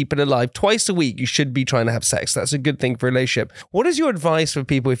try and keep it alive. Twice a week, you should be trying to have sex. That's a good thing for a relationship. What is your advice for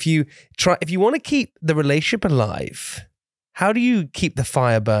people if you want to keep the relationship alive? How do you keep the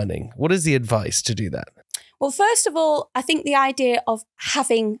fire burning? What is the advice to do that? Well, first of all, I think the idea of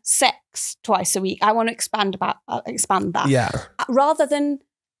having sex twice a week, I want to expand that. Yeah. Rather than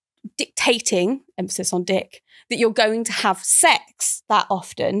dictating, emphasis on dick, that you're going to have sex that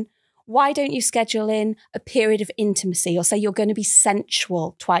often, why don't you schedule in a period of intimacy or say you're going to be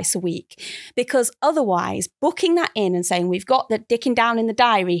sensual twice a week? Because otherwise, booking that in and saying we've got the dicking down in the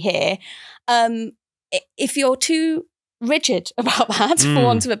diary here, if you're too rigid about that, for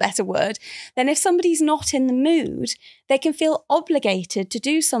want of a better word, then if somebody's not in the mood, they can feel obligated to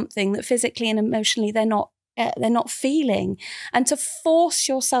do something that physically and emotionally they're not feeling. And to force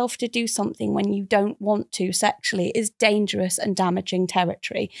yourself to do something when you don't want to sexually is dangerous and damaging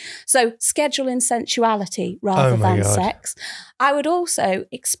territory. So schedule in sensuality rather than sex. I would also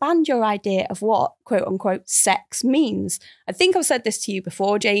expand your idea of what, quote unquote, sex means. I think I've said this to you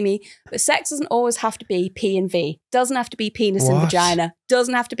before, Jamie, but sex doesn't always have to be P and V. Doesn't have to be penis and vagina.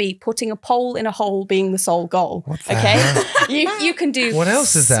 Doesn't have to be putting a pole in a hole being the sole goal. Okay? You can do... What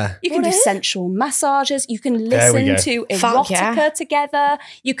else is there? You can do sensual massages. You can listen to erotica together.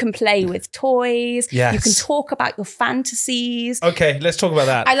 You can play with toys. Yes. You can talk about your fantasies. Okay, let's talk about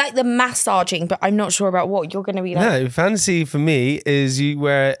that. I like the massaging, but I'm not sure about what you're going to be like. No, fantasy for me is you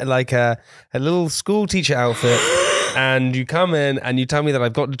wear like a little school teacher outfit and you come in and you tell me that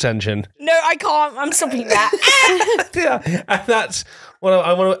I've got detention. No, I can't. I'm stopping that. Yeah, and that's what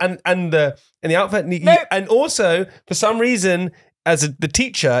I want to. And the outfit, and also for some reason, as the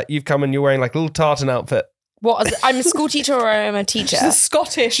teacher, you've come and you're wearing like a little tartan outfit. What? I'm a school teacher or I'm a teacher? She's a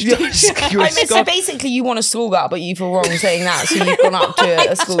Scottish teacher. So basically you want a schoolgirl, but you feel wrong saying that, so you've gone up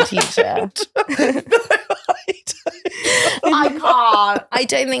to a school teacher. I can't. I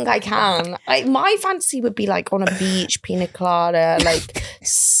don't think I can. My fantasy would be like on a beach, pina colada, like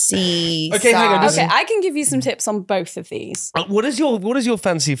sea. Okay, hang on. Okay, I can give you some tips on both of these. What is your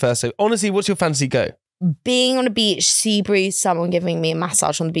fantasy first? So honestly, what's your fantasy go? Being on a beach, sea breeze, someone giving me a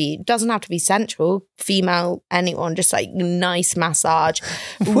massage on the beach. Doesn't have to be sensual, female, anyone, just like nice massage,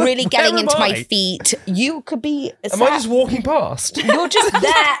 really getting into my feet. You could be... Am I just walking past? You're just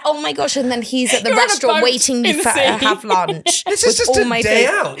there. Oh my gosh. And then he's at the restaurant waiting you to have lunch. This is just a day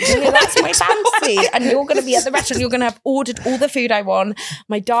out. Yeah, that's my fantasy. And you're going to be at the restaurant. You're going to have ordered all the food I want.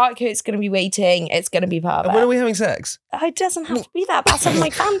 My dark coat's going to be waiting. It's going to be perfect. And when are we having sex? It doesn't have to be that. That's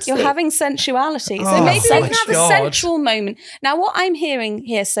my fantasy. You're having sensuality. So maybe we can have a sensual moment. Now, what I'm hearing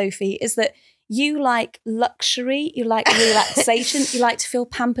here, Sophie, is that You like luxury, you like relaxation, you like to feel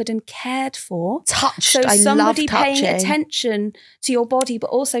pampered and cared for. Touched. So I somebody love touching. paying attention to your body, but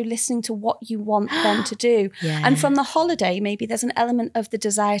also listening to what you want them to do. Yeah. And from the holiday, maybe there's an element of the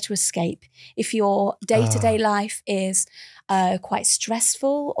desire to escape. If your day-to-day life is quite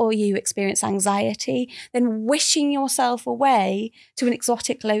stressful or you experience anxiety, then wishing yourself away to an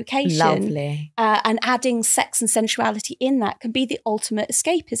exotic location Lovely. and adding sex and sensuality in that can be the ultimate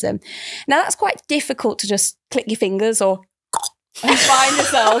escapism. Now, that's quite difficult to just click your fingers or and find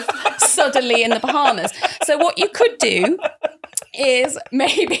yourself suddenly in the Bahamas. So what you could do is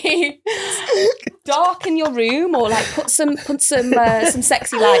maybe darken your room or like put some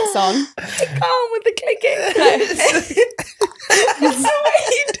sexy lights on. Come on with the clicking. That's the way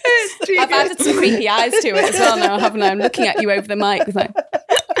you do it. I've added some creepy eyes to it as well now, haven't I? I'm looking at you over the mic.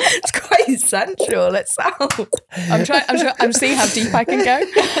 It's quite sensual. It sounds. I'm seeing how deep I can go.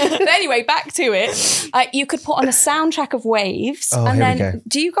 But anyway, back to it. You could put on a soundtrack of waves. Oh, and here we then, go.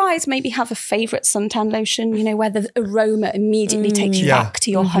 do you guys maybe have a favourite suntan lotion, you know, where the aroma immediately takes you back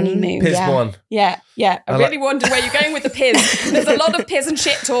to your honeymoon? Piss one. Yeah. I really wondered where you're going with the piss. There's a lot of piss and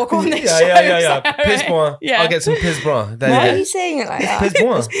shit talk on this show. Yeah. so- Piss one. Yeah. I'll get some piss bra. There Why you are go. you saying it like that? Piss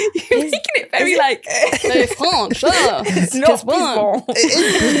one. You're making it very like, no, French. It's not piss ball. It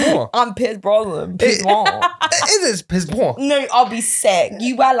is piss bra. I'm piss brother. Piss ball. It is piss bra. No, I'll be sick.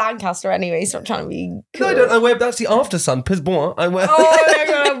 You wear Lancaster anyway. Stop trying to be cool. No, I don't. I wear, that's the after sun. Piss bra. I wear.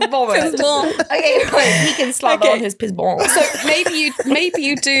 Oh, no, vomit. Piss ball. Okay, right. He can slap Okay. on his piss ball. So maybe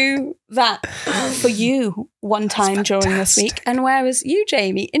you do that for you one time during this week. And whereas you,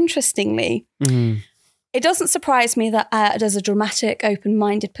 Jamie, interestingly, it doesn't surprise me that as a dramatic,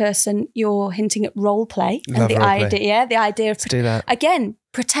 open-minded person, you're hinting at role play and Love the role play. idea of Let's do that. again,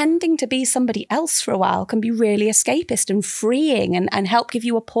 pretending to be somebody else for a while can be really escapist and freeing and help give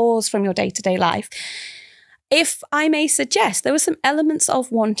you a pause from your day-to-day life. If I may suggest, there were some elements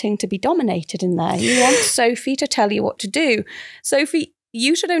of wanting to be dominated in there. You want Sophie to tell you what to do. Sophie,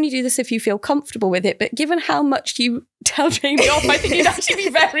 you should only do this if you feel comfortable with it, but given how much you tell Jamie off, I think you'd actually be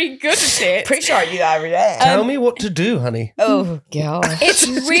very good at it. Pretty sure I do that every day. Tell me what to do, honey. Oh, God. It's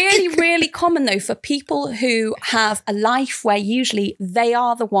really, really common, though, for people who have a life where usually they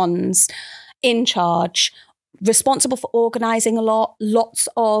are the ones in charge, responsible for organising a lot, lots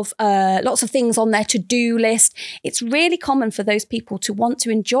of things on their to-do list. It's really common for those people to want to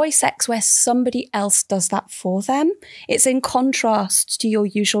enjoy sex where somebody else does that for them. It's in contrast to your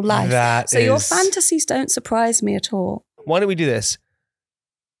usual life. So your fantasies don't surprise me at all. Why don't we do this?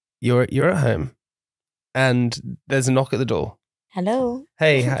 You're at home, and there's a knock at the door. Hello.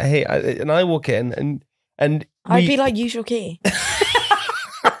 Hey, and I walk in, and I'd be like, use your key.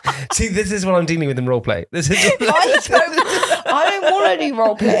 see, this is what I'm dealing with in roleplay. This is. I don't want to do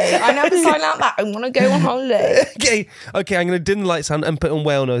role play. I never sign out that. I want to go on holiday. Okay. I'm going to dim the lights on and put on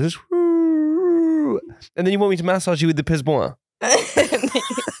whale noises, and then you want me to massage you with the piss bois. Is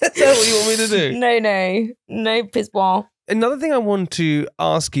that what you want me to do? No piss ball. Another thing I want to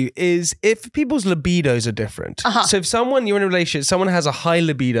ask you is if people's libidos are different. So if you're in a relationship, someone has a high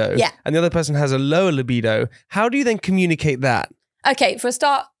libido and the other person has a lower libido, how do you then communicate that? Okay, for a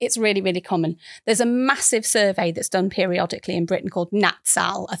start, it's really, really common. There's a massive survey that's done periodically in Britain called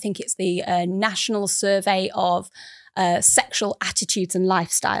NatSal. I think it's the National Survey of Sexual Attitudes and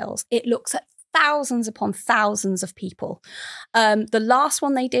Lifestyles. It looks at thousands upon thousands of people. The last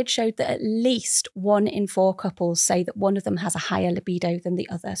one they did showed that at least 1 in 4 couples say that one of them has a higher libido than the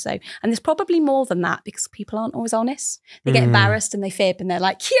other. So, and there's probably more than that because people aren't always honest. They get embarrassed and they fib and they're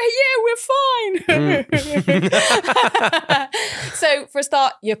like, yeah, we're fine. So for a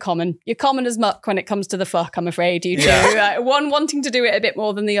start, you're common. You're common as muck when it comes to the fuck, I'm afraid, you two. One wanting to do it a bit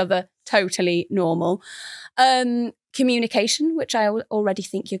more than the other, totally normal. Communication, which I already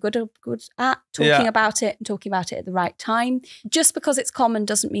think you're good at, talking about it and talking about it at the right time. Just because it's common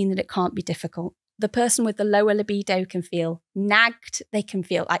doesn't mean that it can't be difficult. The person with the lower libido can feel nagged. They can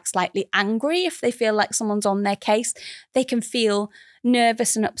feel like slightly angry if they feel like someone's on their case. They can feel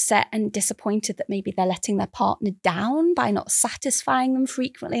nervous and upset and disappointed that maybe they're letting their partner down by not satisfying them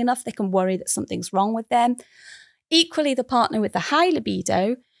frequently enough. They can worry that something's wrong with them. Equally, the partner with the high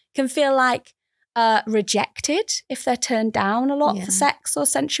libido can feel like rejected if they're turned down a lot for sex or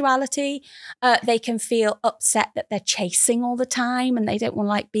sensuality. They can feel upset that they're chasing all the time and they don't want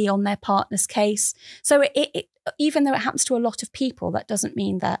to like be on their partner's case. So it even though it happens to a lot of people, that doesn't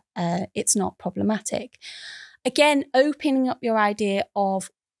mean that it's not problematic. Again, opening up your idea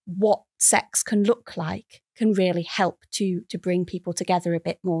of what sex can look like can really help to bring people together a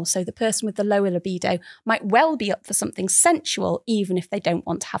bit more. So the person with the lower libido might well be up for something sensual, even if they don't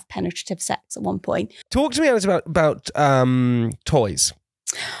want to have penetrative sex at one point. Talk to me, Alice, about toys.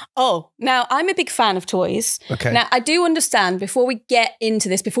 Oh, now I'm a big fan of toys. Okay. Now I do understand, before we get into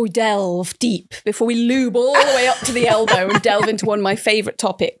this, before we delve deep, before we lube all the way up to the elbow and delve into one of my favourite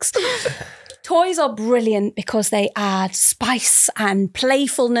topics, toys are brilliant because they add spice and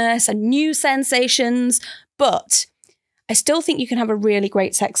playfulness and new sensations, but I still think you can have a really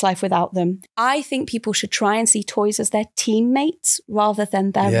great sex life without them. I think people should try and see toys as their teammates rather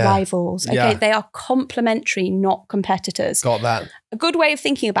than their rivals. Okay, Yeah. they are complementary, not competitors. Got that. A good way of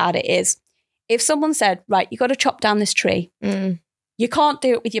thinking about it is, if someone said, right, you got to chop down this tree. You can't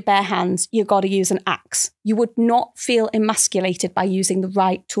do it with your bare hands. You've got to use an axe. You would not feel emasculated by using the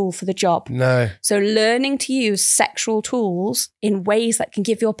right tool for the job. No. So learning to use sexual tools in ways that can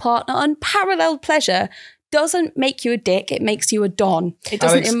give your partner unparalleled pleasure doesn't make you a dick. It makes you a don. It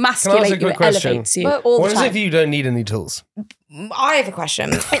doesn't Alex, emasculate you. It elevates you all What the is time. if you don't need any tools? I have a question.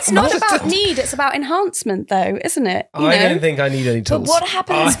 It's not about need. It's about enhancement, though, isn't it? You I know? don't think I need any tools. But what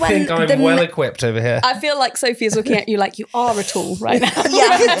happens I when think I'm the well equipped over here. I feel like Sophie is looking at you like you are a tool right now. Yeah.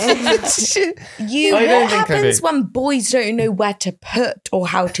 I What don't think I happens do. when boys don't know where to put or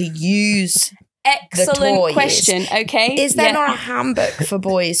how to use? Excellent toys? question. Okay. Is there Yeah. not a handbook for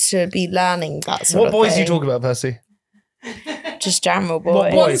boys to be learning that sort What of boys thing? do you talk about, Percy? Just general What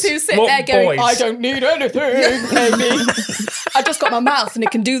boys. boys? Ones who sit What there going, boys? I don't need anything, baby. I just got my mouth and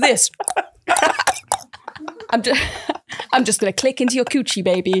it can do this. I'm just going to click into your coochie,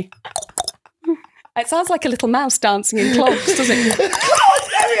 baby. It sounds like a little mouse dancing in clogs, doesn't it?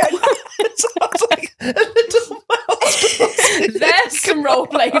 It sounds like a little mouse. There's some role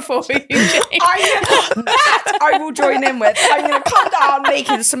play for you, Jamie. I will join in with. I'm going to come down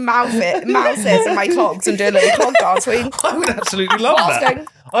making some mouses in my clogs and do a little clog dance. I would absolutely love Whilst that. going-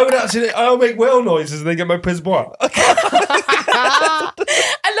 I'll make whale noises and then get my pisbois. I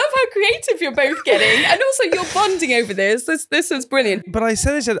love how creative you're both getting, and also you're bonding over this. This is brilliant. But I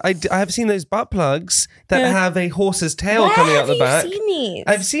said I have seen those butt plugs that have a horse's tail Where coming out the have back. you seen these?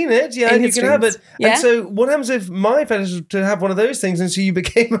 I've seen it, yeah, In and you his can have dreams. it. Yeah. And so what happens if my fetish was to have one of those things and so you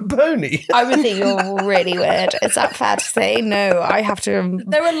became a pony? I would think you're really weird. Is that fair to say? No, I have to.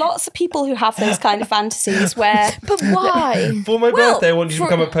 There are lots of people who have those kind of fantasies where, But why? For my Well, birthday, I want you to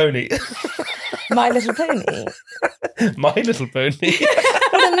become a pony. My Little Pony. My Little Pony.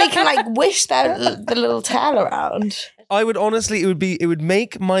 Well, then they can like wish the little tail around. I would honestly, it would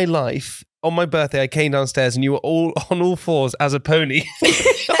make my life. On my birthday, I came downstairs and you were all on all fours as a pony.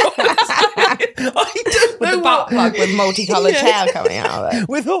 I don't With know the butt what. plug with multicolored tail coming out of it.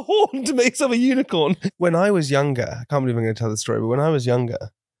 With a horn to make yourself a unicorn. When I was younger, I can't believe I'm going to tell the story, but when I was younger,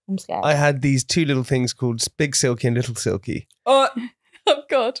 I'm scared. I had these two little things called Big Silky and Little Silky. oh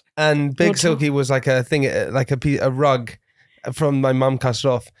God, And Big Silky was like a thing, like a rug from my mum cut it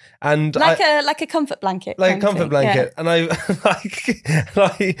off. And like a comfort blanket, like a kind of comfort thing. blanket. And I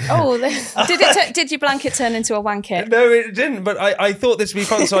Oh, Did your blanket turn into a wanket? no, it didn't. But I thought this would be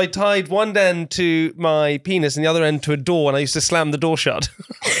fun, so I tied one end to my penis and the other end to a door, and I used to slam the door shut.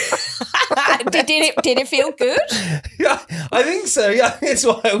 did it feel good? Yeah, I think so. Yeah, that's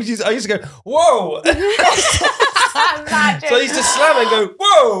why I used to go, whoa. So I used to slam and go,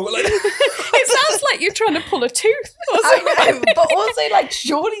 whoa. Like, It sounds like you're trying to pull a tooth. Or something. I know, but also like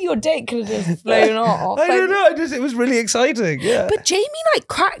surely your dick could have just flown off. I don't know. It was really exciting. Yeah. But Jamie like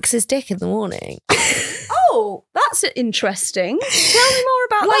cracks his dick in the morning. Oh, that's interesting. Tell me more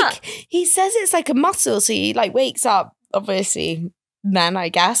about that. Like he says it's like a muscle, so he like wakes up obviously then I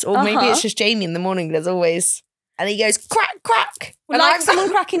guess, or maybe it's just Jamie in the morning. There's always, and he goes crack crack. And Like I'm- someone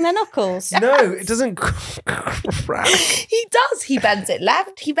cracking their knuckles. No, it doesn't crack. He does. He bends it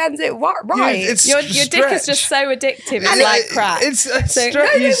left. He bends it right. it's Your dick is just so addictive. It's And like crack. It's a So-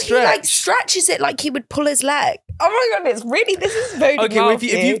 stretch. You He stretch. like stretches it like he would pull his leg. Oh my god, it's really, this is very Okay, well, if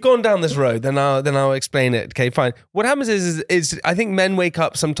you've gone down this road, then I'll explain it. Okay, fine. What happens is I think men wake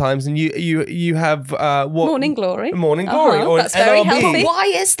up sometimes and you have what Morning glory. morning glory or That's an very NRB. healthy.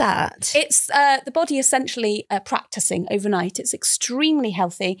 Why is that? It's the body essentially practicing overnight. It's extremely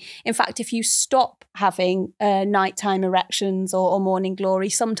healthy. In fact, if you stop having nighttime erections or morning glory,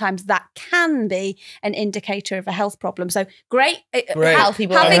 sometimes that can be an indicator of a health problem. So great. Great. Healthy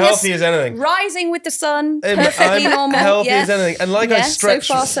boy. I'm Having a healthy as anything. Rising with the sun, I'm perfectly normal. healthy yeah. as anything. And like I Yeah, stretch,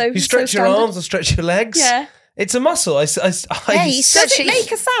 so far, so you stretch your standard. arms or stretch your legs. Yeah. It's a muscle. Yeah, he Does said it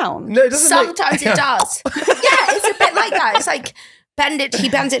make a sound? No, it doesn't. Sometimes it does. Yeah, it's a bit like that. It's like he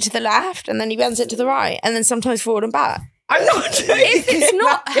bends it to the left and then he bends it to the right and then sometimes forward and back. I'm not doing If it's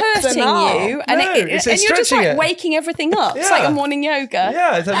not hurting you, and, No, it's and you're just stretching like it. waking everything up, it's like a morning yoga.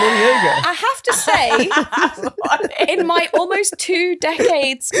 Yeah, it's like morning yoga. I have to say, in my almost 2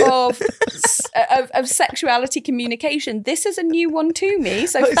 decades of sexuality communication, this is a new one to me.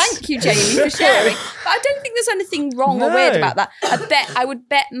 So thank you, Jamie, for sharing. But I don't think there's anything wrong or weird about that. I would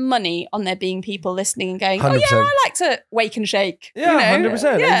bet money on there being people listening and going, 100%. oh yeah, I like to wake and shake. Yeah, you know?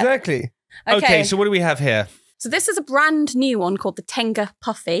 100%. Yeah. Exactly. Okay, so what do we have here? So this is a brand new one called the Tenga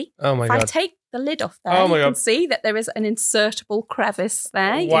Puffy. Oh my if I God. take the lid off there, Oh my you God. can see that there is an insertable crevice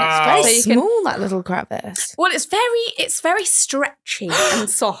there. Wow. Very So you can- small, that little crevice. well, it's very stretchy and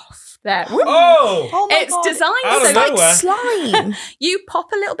soft there. Oh! Oh my It's God. designed Out of so nowhere. Like slime. you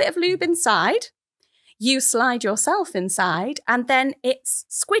pop a little bit of lube inside, you slide yourself inside, and then it's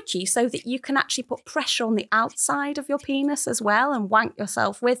squidgy so that you can actually put pressure on the outside of your penis as well and wank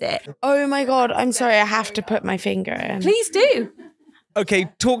yourself with it. Oh my God, I'm sorry, I have to put my finger in. Please do. Okay,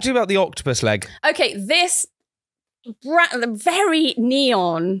 talk to me about the octopus leg. Okay, this very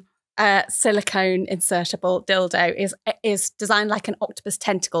neon silicone insertable dildo is designed like an octopus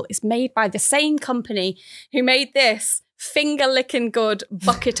tentacle. It's made by the same company who made this finger-licking good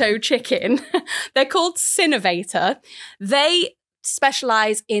bucket-o chicken. They're called Cinnovator. They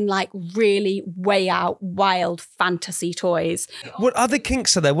specialize in like really way out wild fantasy toys. What other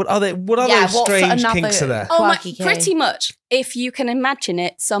kinks are there? What other Yeah, those what's strange another- kinks are there? Oh my, Quirky kink. pretty much. If you can imagine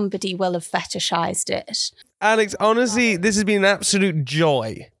it, somebody will have fetishized it. Alex, honestly, this has been an absolute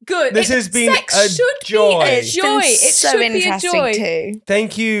joy. Good. This has been sex a should joy. Be a It's joy. been It so should be a interesting joy. too.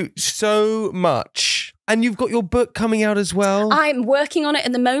 Thank you so much. And you've got your book coming out as well. I'm working on it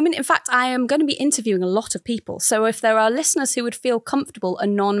at the moment. In fact, I am going to be interviewing a lot of people. So if there are listeners who would feel comfortable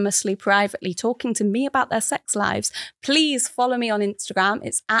anonymously, privately talking to me about their sex lives, please follow me on Instagram.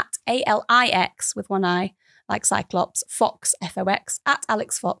 It's at ALIX with one I, like Cyclops, Fox, Fox, at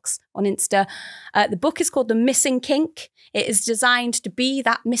Alix Fox on Insta. The book is called The Missing Kink. It is designed to be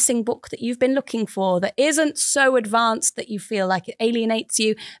that missing book that you've been looking for, that isn't so advanced that you feel like it alienates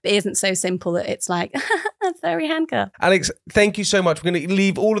you, but isn't so simple that it's like, a furry handcuff. Alex, thank you so much. We're going to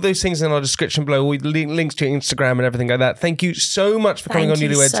leave all of those things in our description below, all the links to your Instagram and everything like that. Thank you so much for coming on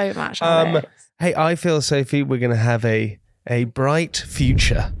Thank you NewlyWeds. so much, Alex. Hey, I feel, Sophie, we're going to have a bright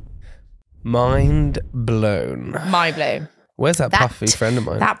future. Mind blown. Mind blown. Where's that puffy friend of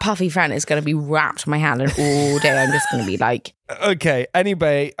mine? That puffy friend is going to be wrapped my hand, and all day I'm just going to be like, Okay,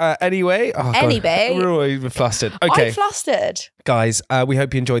 anyway. Oh, God, Anyway. we're always flustered. Okay, I'm flustered. guys, we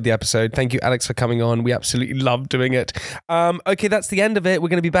hope you enjoyed the episode. Thank you, Alex, for coming on. We absolutely love doing it. Okay, that's the end of it. We're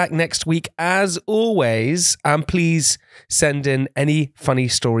going to be back next week. As always, please send in any funny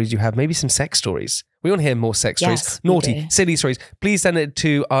stories you have, maybe some sex stories. We want to hear more sex Yes, stories, we naughty, do. silly stories. Please send it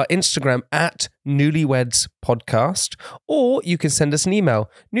to our Instagram at NewlyWeds Podcast, or you can send us an email,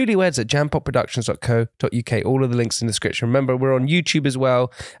 newlyweds@jampopproductions.co.uk. All of the links in the description. Remember, we're on YouTube as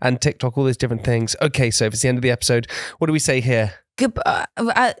well, and TikTok, all those different things. Okay, so if it's the end of the episode, what do we say here? Goodbye.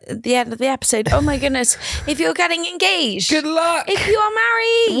 At the end of the episode, oh my goodness, if you're getting engaged, Good luck! if you are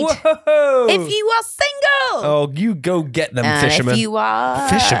married, Whoa! if you are single, Oh, you go get them, and fishermen. if you are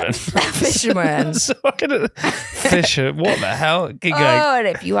Fishermen. fisherman. Fisher, what the hell? Keep going. Oh, and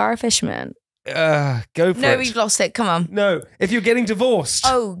if you are a fisherman. Go for No, it. we've lost it. Come on. No, if you're getting divorced,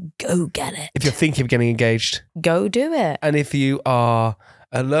 Oh, go get it. if you're thinking of getting engaged, Go do it. and if you are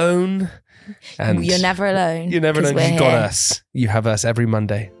alone, and You're never alone. you're never 'cause alone, we're you've got here. us. You have us every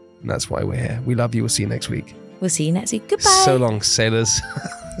Monday, and that's why we're here. We love you. We'll see you next week. We'll see you next week. Goodbye. So long, sailors.